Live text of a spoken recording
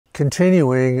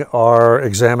Continuing our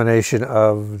examination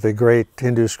of the great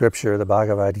Hindu scripture, the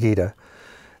Bhagavad Gita,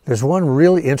 there's one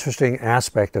really interesting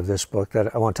aspect of this book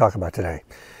that I want to talk about today.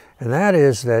 And that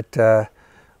is that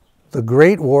the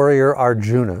great warrior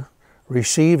Arjuna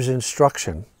receives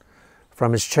instruction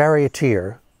from his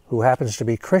charioteer, who happens to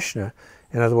be Krishna,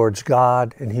 in other words,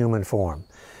 God in human form.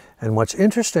 And what's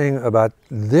interesting about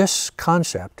this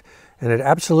concept, and it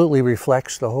absolutely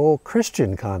reflects the whole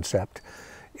Christian concept,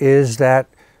 is that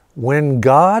when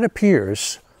God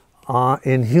appears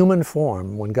in human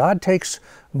form, when God takes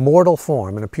mortal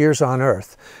form and appears on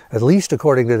earth, at least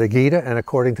according to the Gita and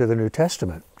according to the New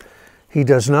Testament, he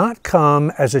does not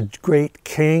come as a great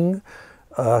king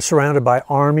surrounded by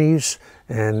armies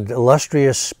and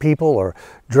illustrious people or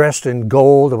dressed in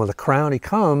gold and with a crown. He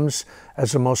comes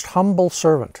as the most humble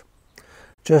servant,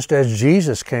 just as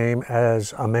Jesus came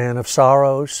as a man of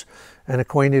sorrows and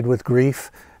acquainted with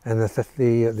grief. And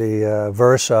the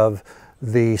verse of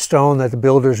the stone that the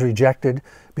builders rejected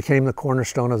became the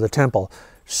cornerstone of the temple.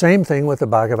 Same thing with the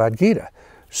Bhagavad Gita.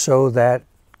 So that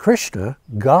Krishna,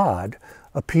 God,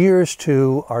 appears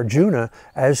to Arjuna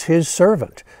as his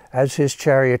servant, as his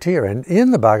charioteer. And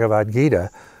in the Bhagavad Gita,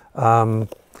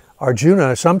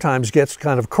 Arjuna sometimes gets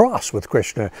kind of cross with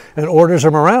Krishna and orders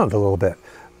him around a little bit.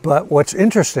 But what's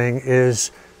interesting is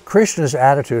Krishna's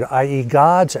attitude, i.e.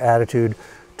 God's attitude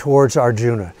towards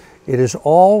Arjuna. It is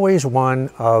always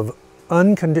one of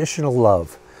unconditional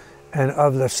love and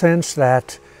of the sense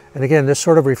that, and again, this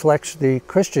sort of reflects the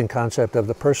Christian concept of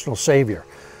the personal savior,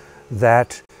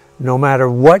 that no matter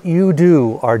what you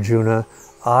do, Arjuna,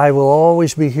 I will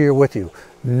always be here with you.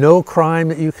 No crime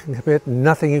that you can commit,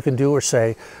 nothing you can do or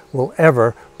say will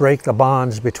ever break the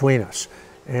bonds between us.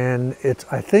 And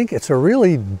I think it's a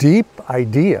really deep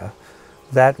idea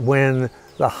that when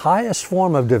the highest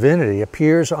form of divinity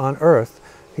appears on earth,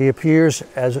 he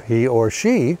or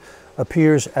she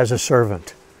appears as a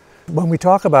servant. When we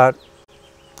talk about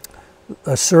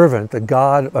a servant, that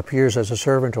God appears as a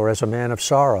servant or as a man of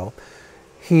sorrow,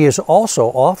 he is also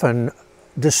often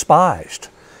despised.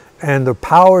 And the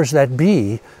powers that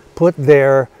be put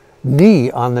their knee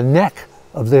on the neck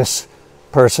of this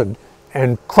person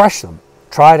and crush them,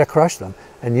 try to crush them.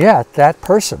 And yet that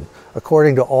person,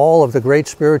 according to all of the great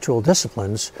spiritual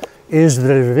disciplines, is the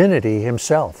divinity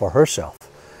himself or herself.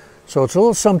 So it's a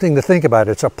little something to think about.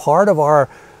 It's a part of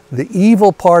the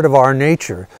evil part of our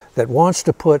nature that wants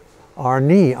to put our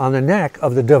knee on the neck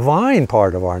of the divine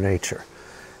part of our nature.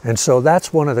 And so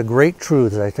that's one of the great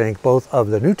truths, I think, both of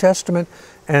the New Testament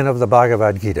and of the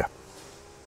Bhagavad Gita.